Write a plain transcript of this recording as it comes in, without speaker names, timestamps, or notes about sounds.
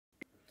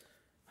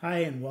Hi,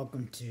 and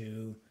welcome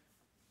to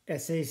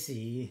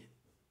SAC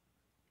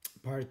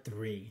Part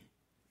 3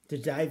 to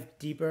dive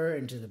deeper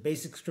into the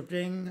basic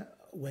scripting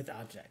with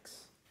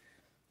objects.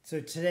 So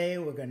today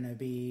we're going to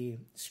be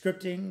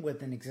scripting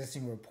with an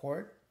existing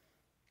report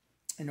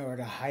in order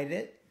to hide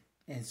it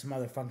and some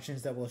other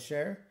functions that we'll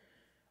share.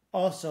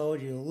 Also,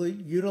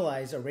 to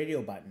utilize a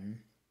radio button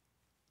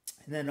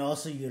and then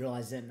also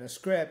utilize it in a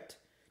script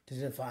to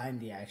define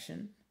the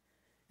action.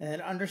 And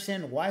then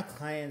understand why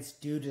clients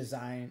do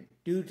desire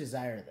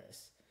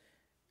this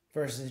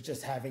versus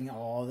just having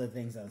all the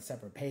things on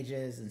separate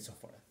pages and so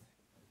forth.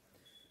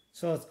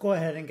 So let's go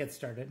ahead and get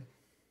started.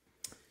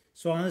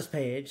 So on this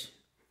page,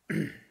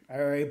 I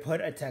already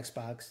put a text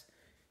box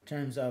in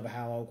terms of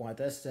how I want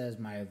this as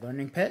my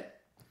learning pit.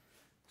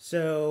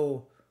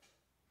 So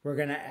we're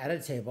going to add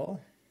a table.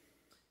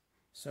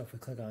 So if we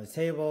click on the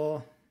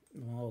table,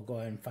 we'll go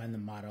ahead and find the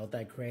model that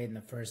I created in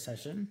the first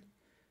session.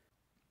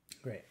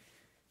 Great.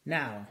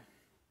 Now,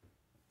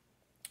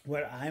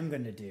 what I'm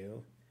going to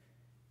do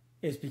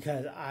is,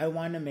 because I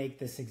want to make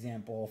this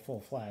example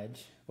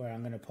full-fledged, where I'm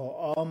going to pull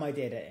all my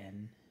data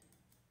in.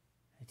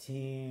 My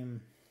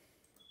team,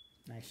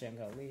 actually I'm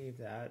going to leave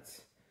that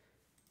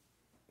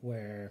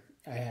where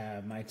I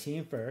have my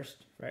team first,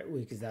 right?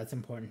 Because that's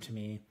important to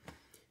me.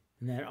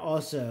 And then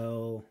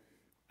also,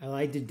 I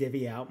like to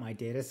divvy out my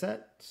data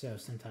set. So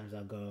sometimes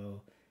I'll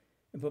go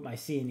and put my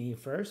C and E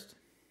first,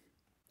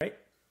 right?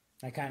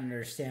 I kind of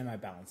understand my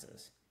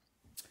balances.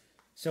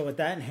 So with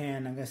that in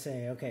hand, I'm going to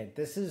say, okay,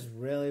 this is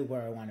really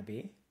where I want to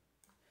be.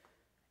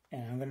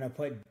 And I'm going to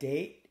put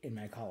date in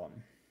my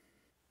column,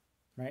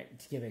 right?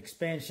 To give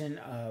expansion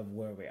of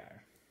where we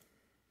are.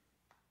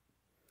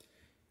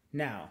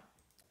 Now,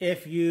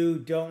 if you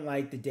don't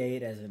like the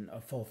date as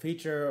a full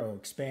feature or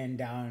expand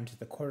down to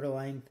the quarter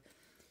length,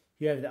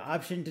 you have the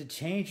option to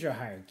change your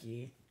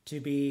hierarchy to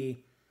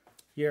be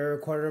your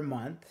quarter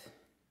month.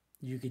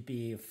 You could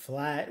be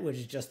flat, which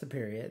is just the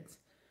periods.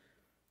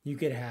 You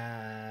could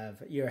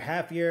have your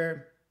half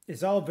year.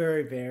 It's all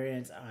very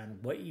variant on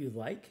what you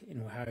like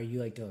and how you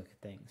like to look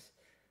at things.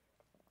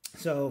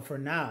 So for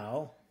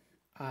now,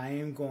 I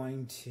am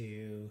going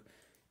to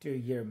do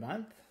year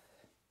month.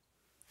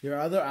 Your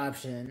other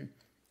option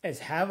is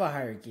have a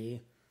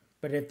hierarchy,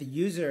 but if the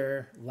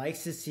user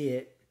likes to see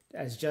it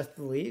as just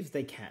the leaves,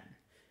 they can.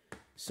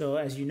 So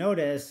as you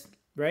notice,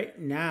 right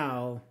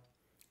now,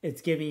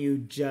 it's giving you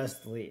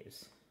just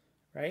leaves,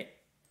 right?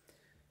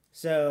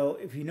 So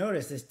if you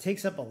notice, this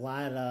takes up a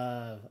lot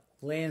of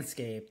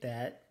landscape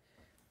that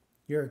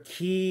your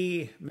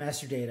key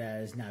master data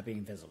is not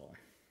being visible.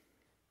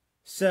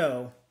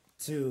 So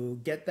to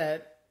get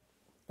that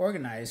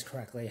organized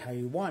correctly how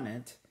you want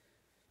it,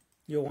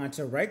 you'll want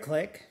to right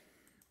click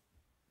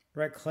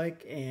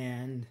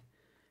and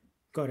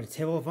go to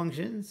table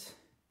functions,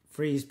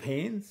 freeze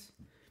panes.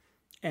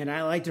 And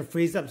I like to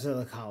freeze up to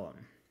the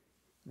column,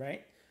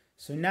 right?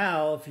 So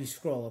now if you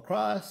scroll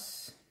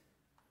across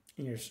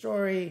in your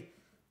story,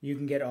 you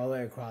can get all the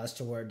way across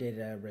to where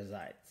data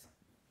resides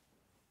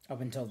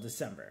up until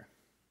December,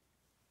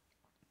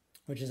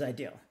 which is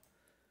ideal.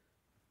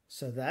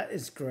 So that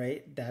is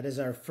great. That is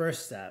our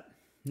first step.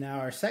 Now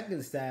our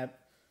second step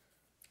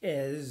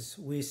is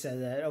we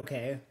said that,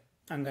 okay,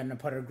 I'm going to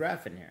put a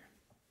graph in here.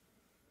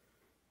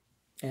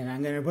 And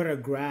I'm going to put a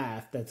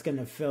graph that's going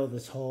to fill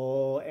this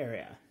whole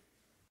area.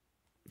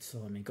 So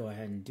let me go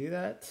ahead and do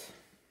that.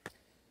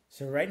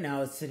 So right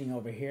now it's sitting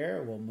over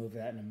here. We'll move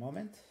that in a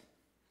moment.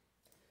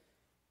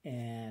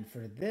 And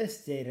for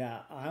this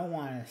data, I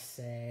want to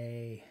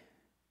say,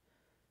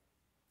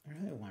 I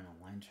really want a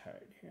line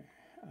chart here.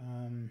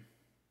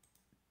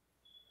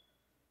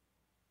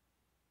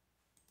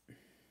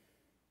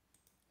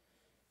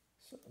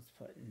 So let's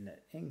put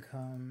net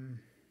income.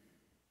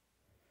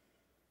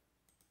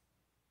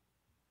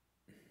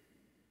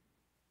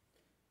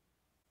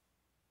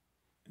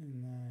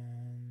 And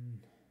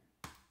then,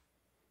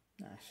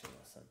 actually,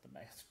 let's set the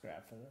max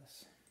graph for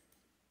this.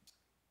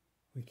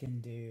 We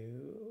can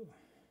do,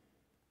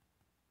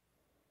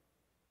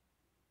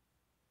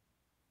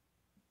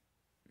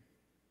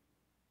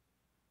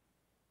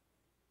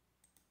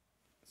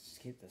 let's just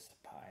keep this a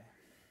pi.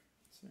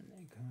 So an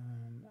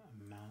income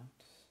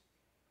amount.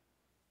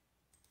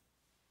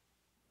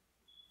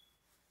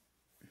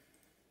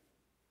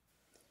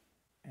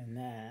 And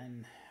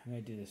then I'm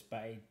going to do this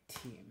by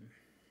team.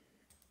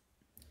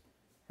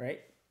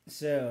 Right?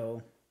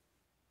 So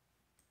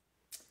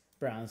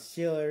Browns,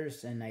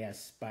 Steelers, and I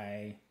guess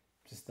by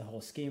just the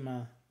whole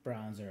schema,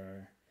 Browns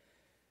are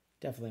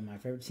definitely my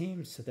favorite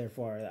team, so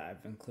therefore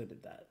I've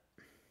included that.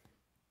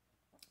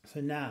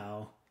 So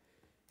now,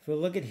 if we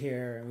look at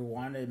here and we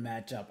want to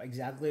match up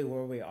exactly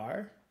where we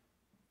are,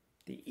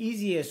 the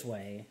easiest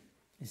way,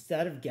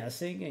 instead of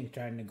guessing and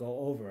trying to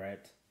go over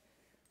it,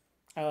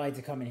 I like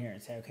to come in here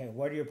and say, okay,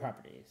 what are your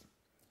properties?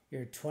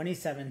 Your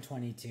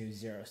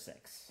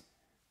 272206,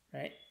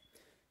 right?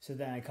 So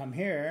then I come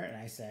here and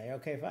I say,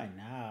 okay, fine.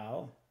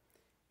 Now,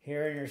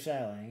 here in your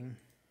styling,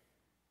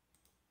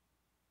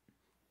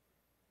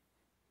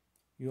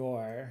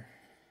 your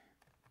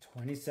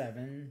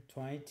 27,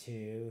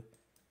 22,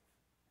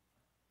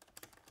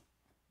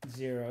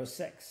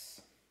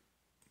 0.06.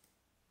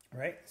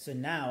 Right? So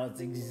now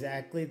it's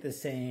exactly the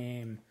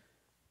same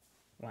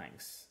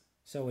lengths.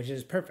 So which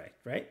is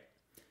perfect, right?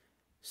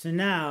 So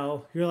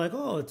now you're like,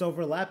 oh, it's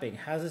overlapping.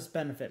 How does this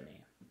benefit me?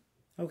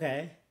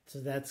 Okay, so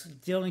that's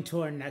dealing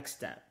to our next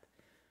step.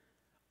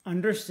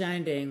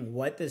 Understanding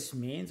what this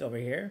means over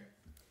here.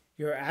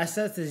 Your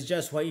assets is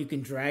just what you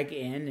can drag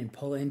in and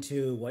pull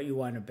into what you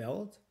want to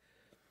build.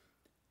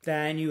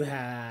 Then you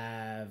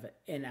have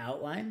an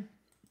outline.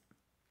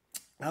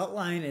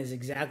 Outline is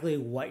exactly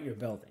what you're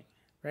building,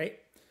 right?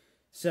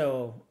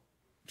 So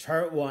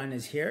chart 1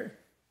 is here.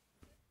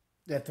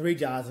 The 3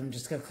 dots, I'm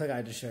just going to click on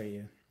it to show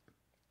you.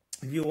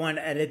 If you want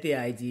to edit the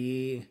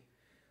ID,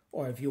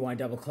 or if you want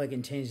to double click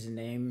and change the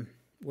name,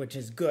 which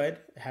is good,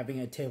 having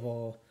a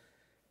table,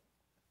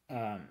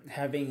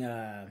 having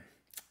a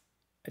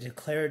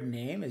declared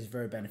name is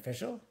very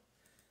beneficial.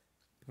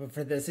 But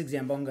for this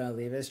example, I'm going to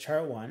leave it as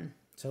chart 1.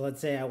 So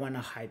let's say I want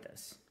to hide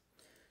this.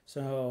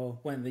 So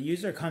when the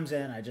user comes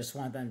in, I just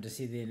want them to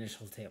see the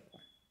initial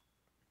table.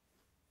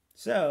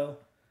 So,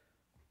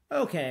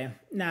 okay,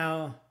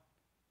 now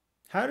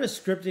how does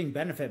scripting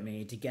benefit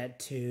me to get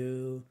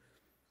to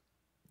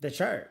the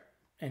chart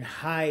and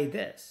hide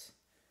this?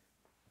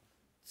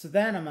 So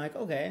then I'm like,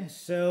 okay,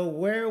 so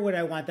where would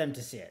I want them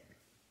to see it?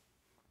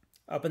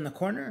 Up in the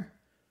corner?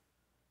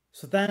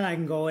 So then I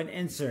can go and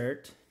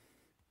insert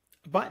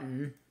a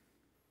button.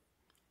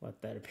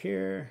 Let that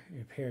appear.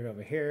 It appeared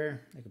over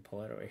here. I can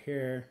pull it over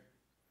here.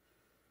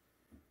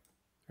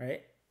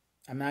 Right?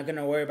 I'm not going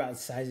to worry about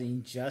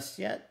sizing just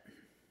yet.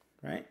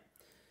 Right?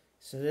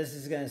 So this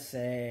is going to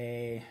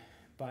say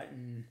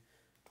button.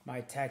 My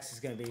text is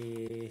going to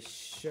be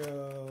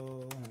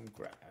show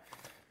graph.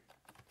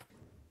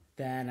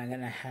 Then I'm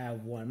going to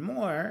have one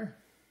more.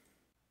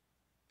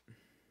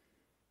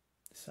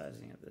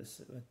 Sizing of this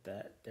with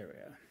that. There we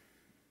go.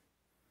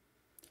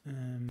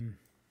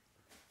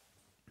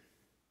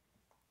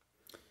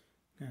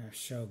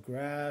 Show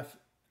graph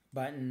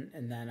button,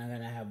 and then I'm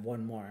going to have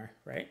one more,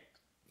 right?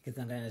 Because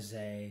I'm going to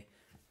say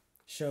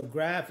show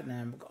graph, and then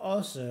I'm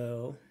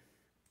also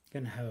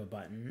going to have a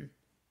button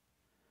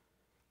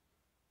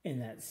in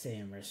that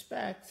same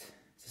respect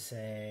to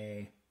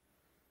say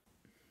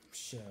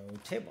show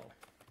table.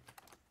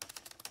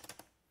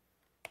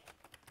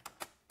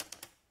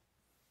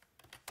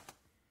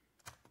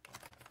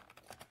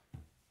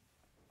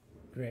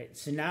 Great.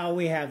 So now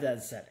we have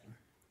that setting.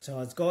 So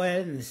let's go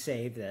ahead and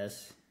save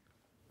this.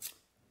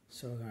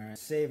 So we're going to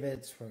save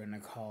it. We're going to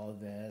call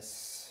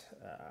this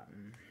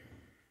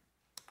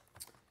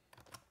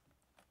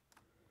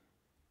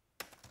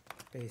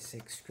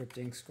basic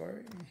scripting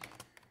scoring.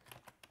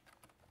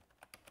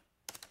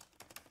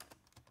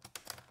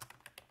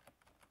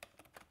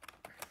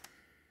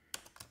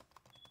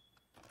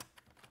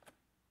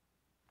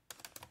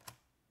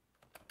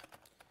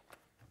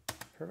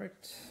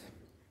 Perfect.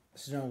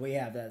 So now we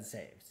have that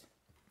saved.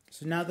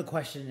 So now the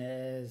question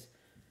is,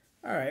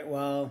 all right,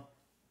 well,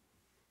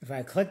 if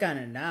I click on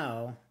it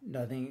now,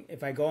 nothing,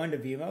 if I go into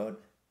view mode,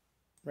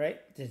 right,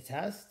 to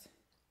test,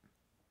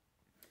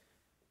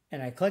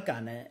 and I click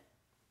on it,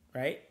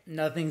 right,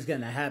 nothing's going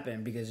to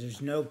happen because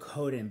there's no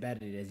code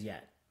embedded as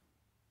yet.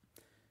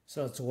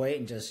 So let's wait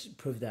and just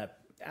prove that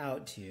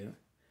out to you,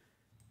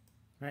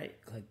 right?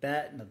 Click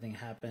that, nothing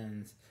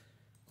happens.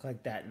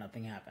 Click that,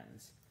 nothing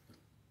happens.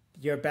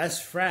 Your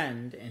best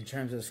friend in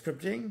terms of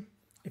scripting,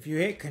 if you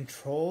hit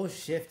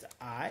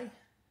Control-Shift-I,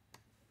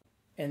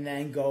 and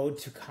then go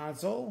to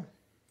console,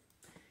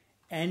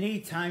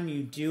 anytime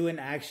you do an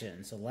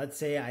action, so let's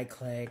say I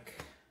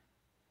click,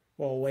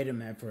 well, wait a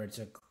minute for it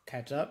to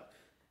catch up.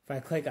 If I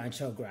click on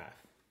show graph,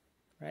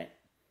 right?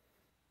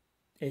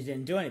 It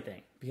didn't do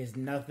anything because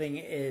nothing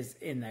is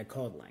in that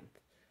code length.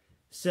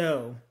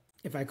 So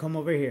if I come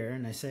over here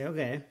and I say,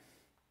 okay,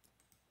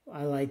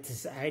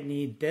 I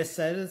need this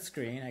side of the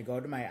screen. I go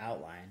to my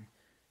outline.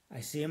 I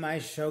see my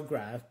show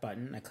graph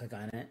button. I click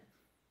on it.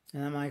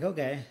 And I'm like,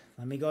 okay,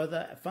 let me go to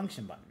the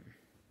function button.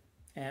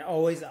 And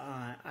always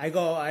on,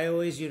 I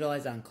always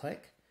utilize on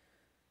click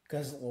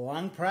because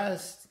long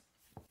pressed,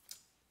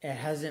 it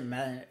hasn't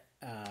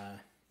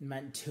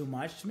meant too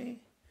much to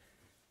me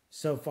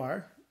so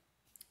far.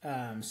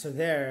 So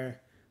there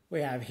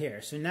we have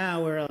here. So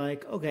now we're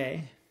like,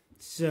 okay,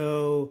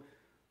 so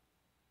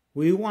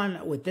we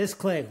want, with this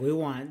click, we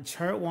want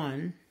chart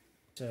 1.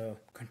 So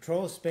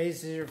control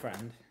space is your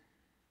friend.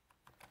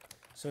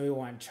 So we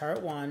want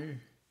chart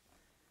 1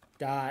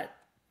 dot,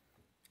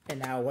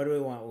 and now what do we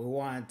want? We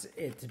want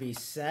it to be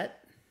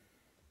set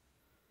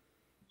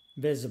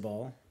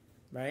visible,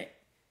 right?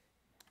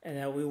 And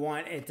then we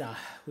want it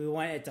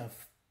to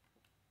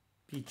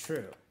be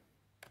true.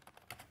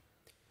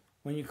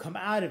 When you come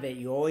out of it,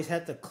 you always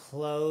have to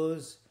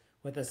close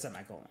with a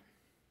semicolon.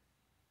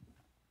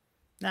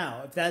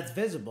 Now, if that's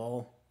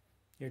visible,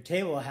 your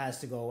table has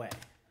to go away.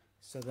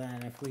 So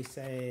then if we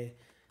say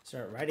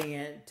start writing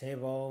it,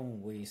 table,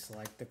 we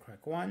select the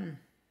correct one.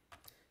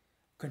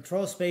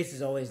 Control space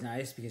is always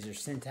nice because your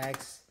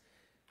syntax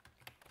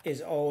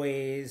is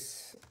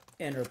always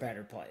in a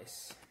better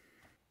place.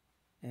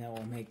 And then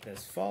we'll make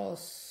this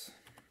false.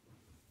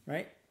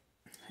 right?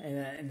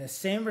 And in the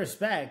same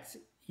respect,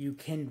 you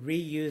can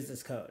reuse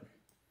this code.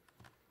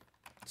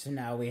 So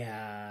now we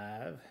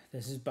have,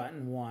 this is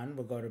button 1,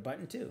 we'll go to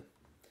button 2.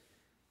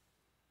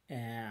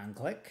 And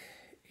click,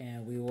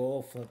 and we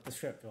will flip the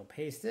script. We'll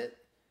paste it.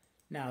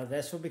 Now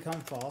this will become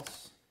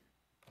false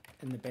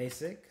in the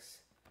basics,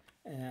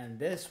 and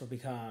this will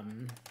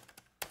become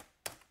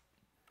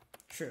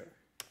true,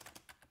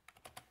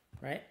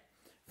 right?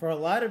 For a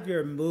lot of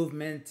your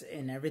movement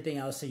and everything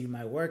else that you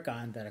might work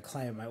on that a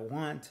client might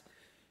want,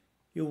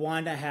 you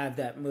want to have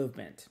that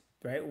movement,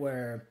 right?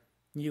 Where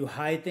you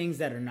hide things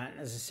that are not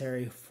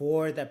necessary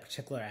for that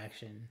particular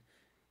action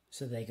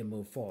so they can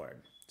move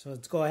forward. So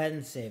let's go ahead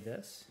and save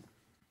this.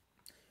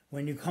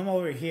 When you come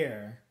over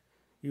here,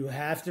 you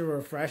have to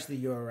refresh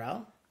the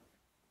URL,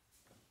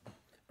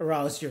 or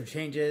else your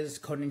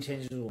coding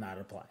changes will not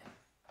apply.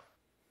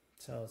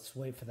 So let's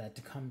wait for that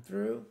to come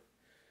through.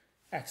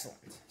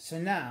 Excellent. So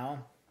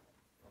now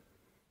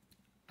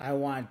I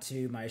want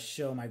to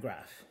show my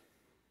graph.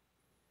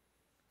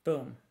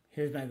 Boom,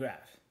 here's my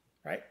graph,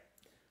 right?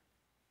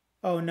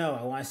 Oh no,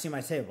 I want to see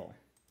my table.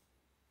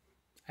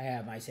 I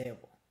have my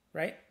table,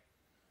 right?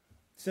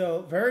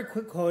 So very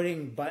quick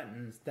coding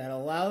buttons that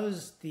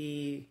allows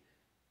the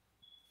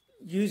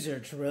user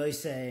to really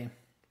say,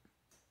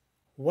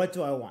 what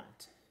do I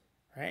want,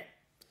 right?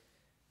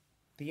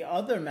 The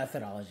other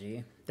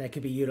methodology that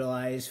could be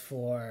utilized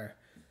for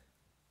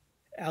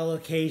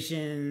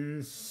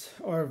allocations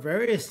or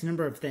various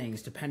number of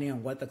things, depending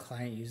on what the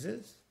client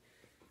uses,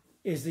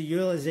 is the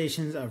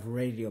utilizations of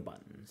radio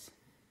buttons.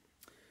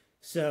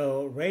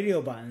 So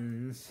radio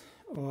buttons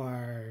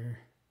are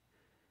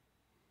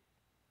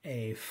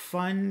a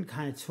fun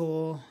kind of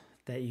tool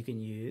that you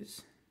can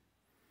use.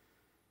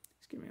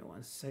 Just give me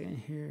 1 second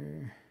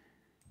here.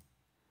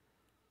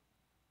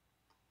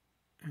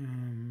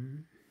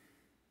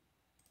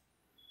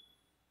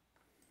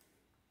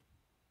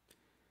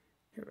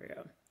 Here we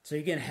go. So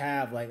you can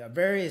have like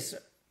various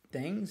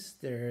things.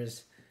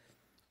 There's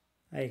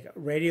like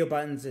radio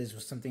buttons is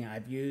something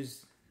I've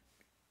used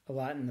a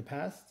lot in the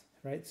past,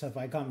 right? So if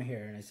I come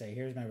here and I say,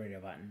 here's my radio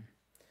button,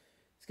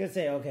 it's going to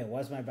say, okay,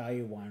 what's my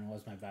value 1?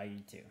 What's my value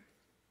 2?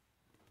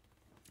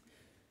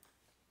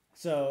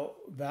 So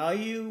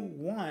value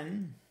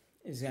 1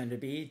 is going to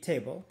be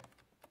table.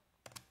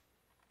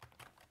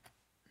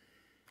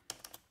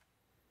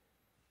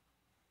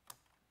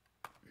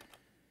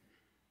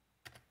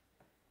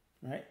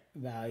 Right?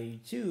 Value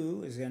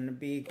 2 is going to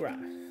be graph.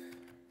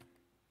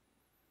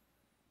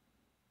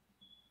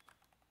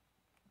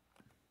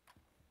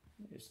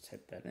 Just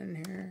type that in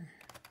here.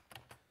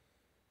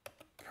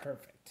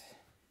 Perfect.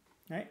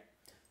 Right?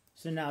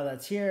 So now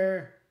that's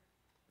here.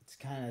 It's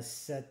kind of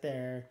set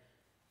there.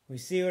 We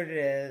see what it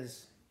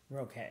is.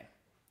 We're okay.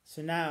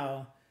 So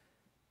now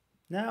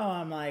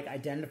I'm like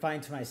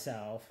identifying to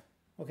myself,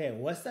 okay,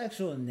 what's the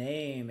actual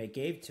name it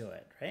gave to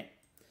it, right?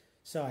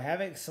 So I have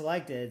it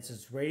selected, so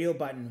it's radio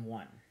button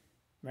 1,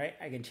 right?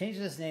 I can change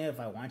this name if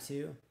I want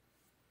to.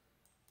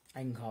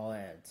 I can call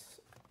it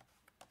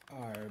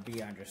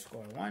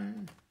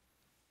RB_1.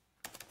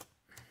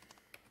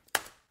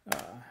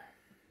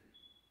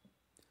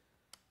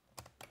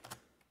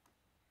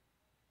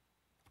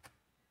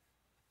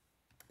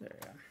 There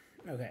we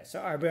go. Okay, so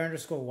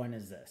RB_1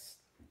 is this.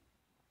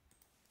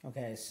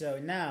 Okay, so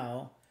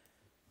now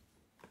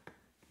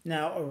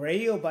a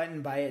radio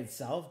button by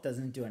itself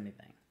doesn't do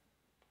anything.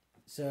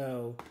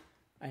 So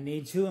I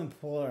need to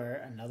employ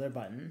another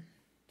button.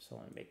 So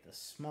let me make this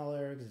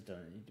smaller because it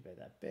doesn't need to be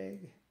that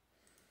big.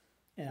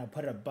 And I'll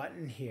put a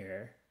button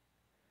here.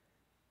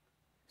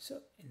 So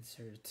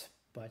insert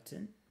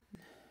button.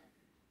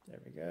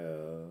 There we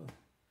go.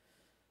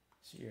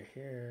 So you're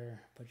here,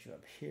 put you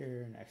up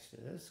here next to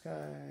this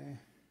guy.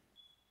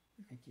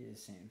 Make you the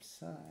same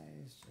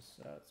size, just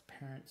so it's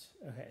parent.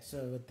 Okay,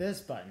 so with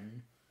this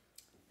button,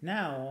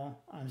 now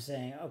I'm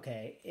saying,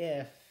 okay,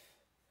 if,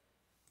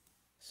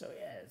 so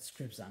yeah, it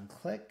scripts on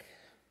click.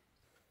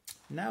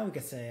 Now we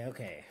could say,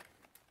 okay,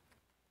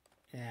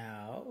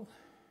 now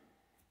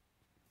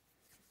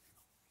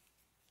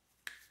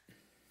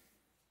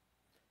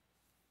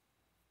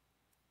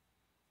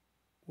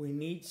we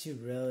need to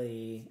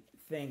really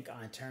think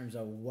on terms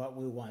of what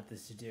we want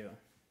this to do.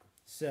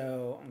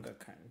 So I'm going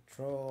to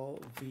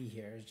Control V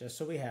here just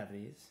so we have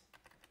these,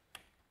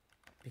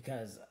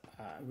 because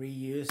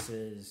reuse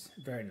is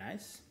very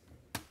nice.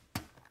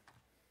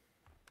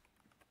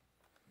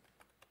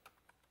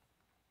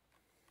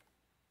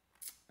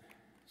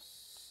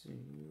 So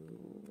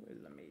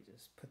let me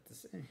just put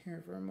this in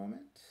here for a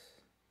moment.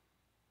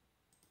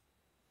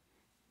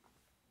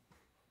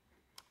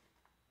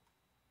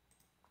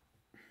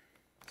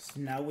 So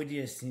now we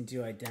just need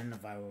to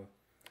identify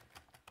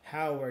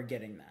how we're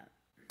getting that.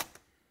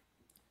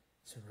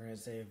 So we're going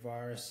to say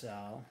var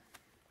cell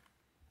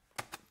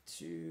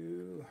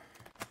to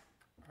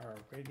our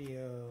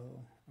radio,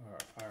 or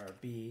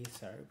RB,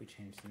 sorry, we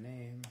changed the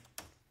name,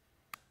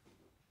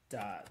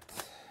 dot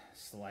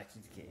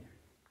selected key.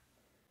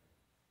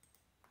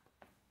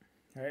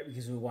 All right,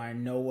 because we want to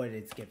know what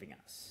it's giving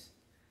us.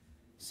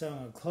 So I'm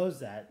going to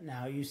close that.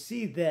 Now you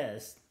see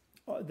this.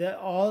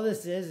 All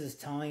this is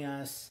telling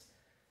us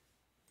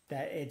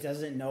that it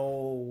doesn't know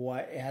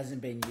what it hasn't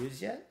been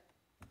used yet.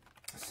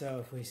 So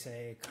if we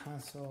say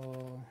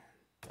console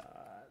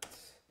dot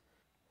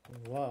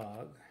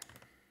log,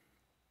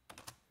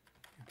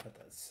 put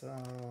that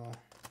cell,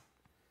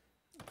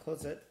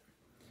 close it,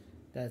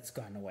 that's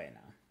gone away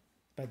now.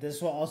 But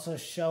this will also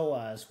show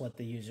us what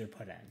the user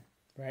put in,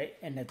 right?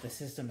 And that the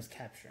system is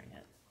capturing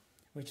it,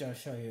 which I'll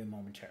show you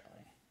momentarily.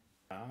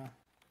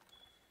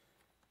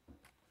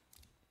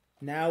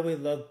 Now we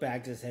look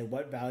back to say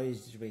what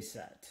values did we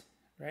set,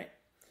 right?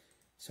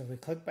 So if we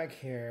click back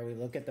here, we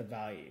look at the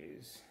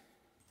values.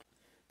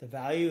 The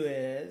value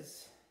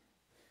is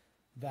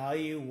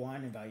value 1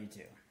 and value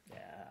 2. Yeah,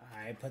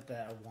 I put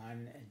the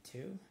 1 and 2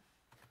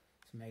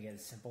 to make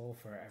it simple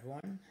for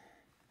everyone.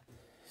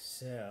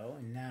 So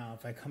now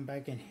if I come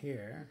back in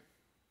here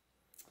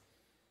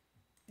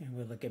and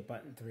we look at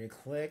button 3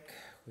 click,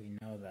 we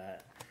know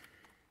that.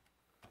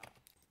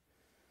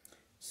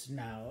 So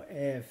now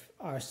if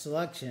our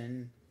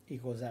selection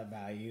equals that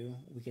value,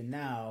 we can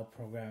now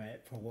program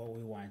it for what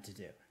we want it to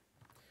do.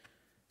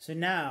 So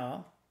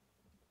now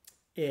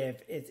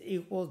if it's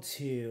equal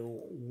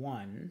to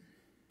 1,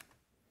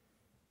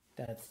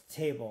 that's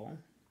table.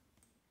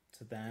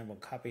 So then we'll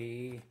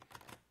copy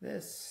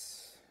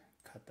this,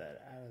 cut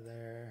that out of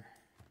there,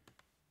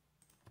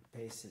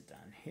 paste it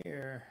down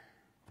here,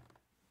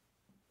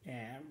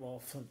 and we'll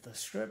flip the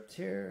script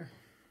here.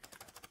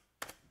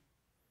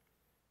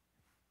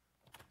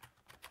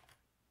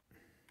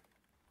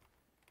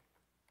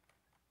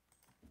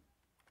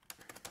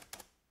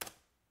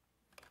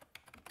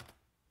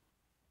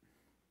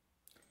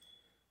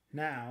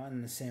 Now,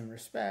 in the same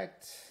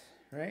respect,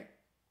 right,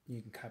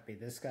 you can copy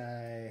this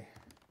guy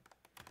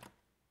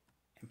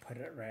and put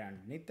it right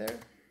underneath there.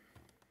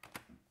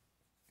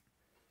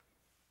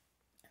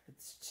 If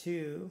it's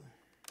 2,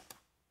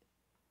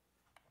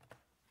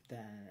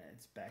 then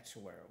it's back to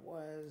where it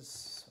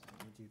was. So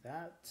let me do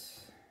that.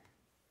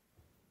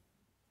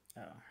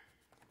 Oh,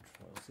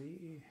 Control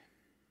Z.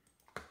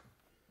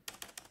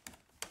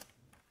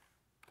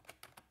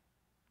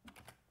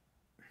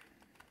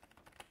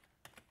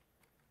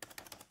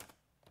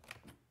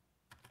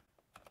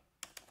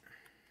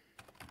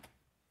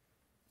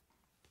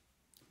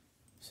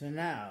 So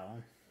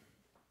now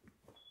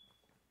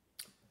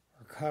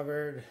we're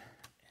covered,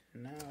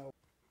 and now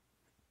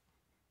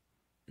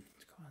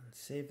let's go ahead and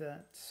save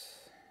that.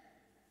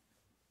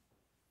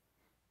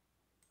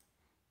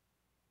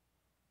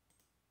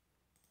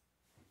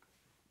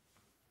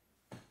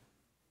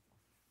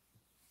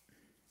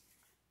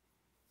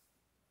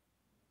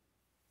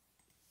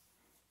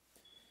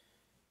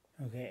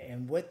 Okay,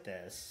 and with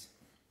this,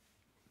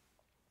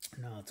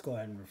 now let's go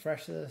ahead and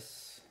refresh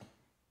this.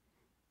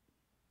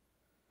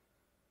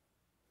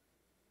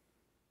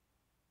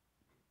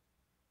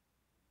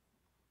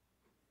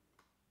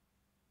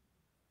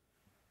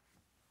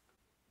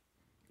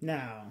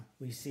 Now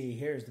we see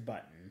here's the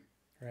button,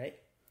 right?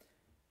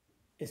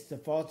 It's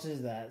defaulted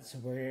to that, so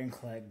we're going to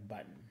click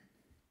button.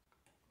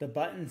 The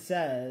button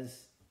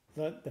says,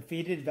 look, the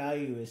feeded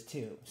value is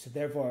 2, so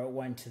therefore it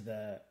went to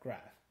the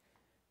graph.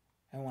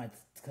 And once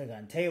I click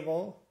on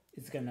table,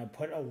 it's going to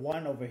put a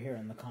 1 over here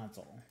in the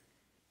console,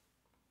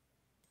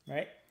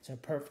 right? So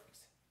perfect.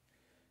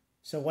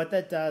 So what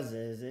that does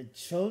is it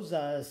shows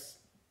us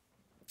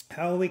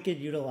how we could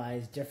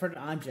utilize different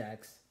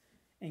objects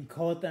and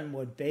code them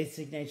with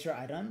basic nature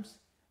items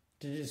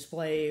to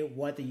display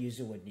what the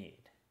user would need.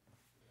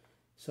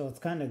 So let's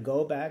kind of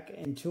go back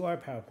into our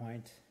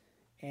PowerPoint,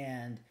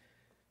 and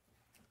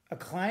a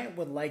client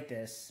would like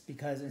this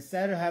because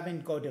instead of having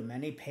to go to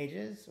many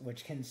pages,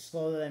 which can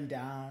slow them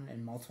down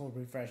in multiple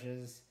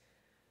refreshes,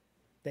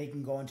 they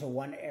can go into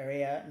one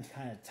area and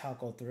kind of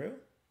toggle through.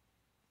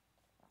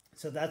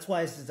 So that's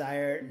why it's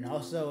desired, and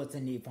also it's a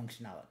neat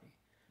functionality.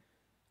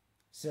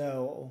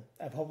 So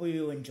I hope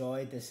you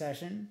enjoyed this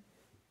session.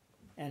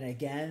 And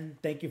again,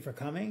 thank you for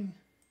coming.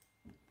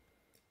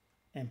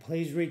 And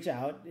please reach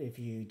out if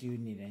you do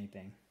need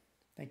anything.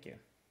 Thank you.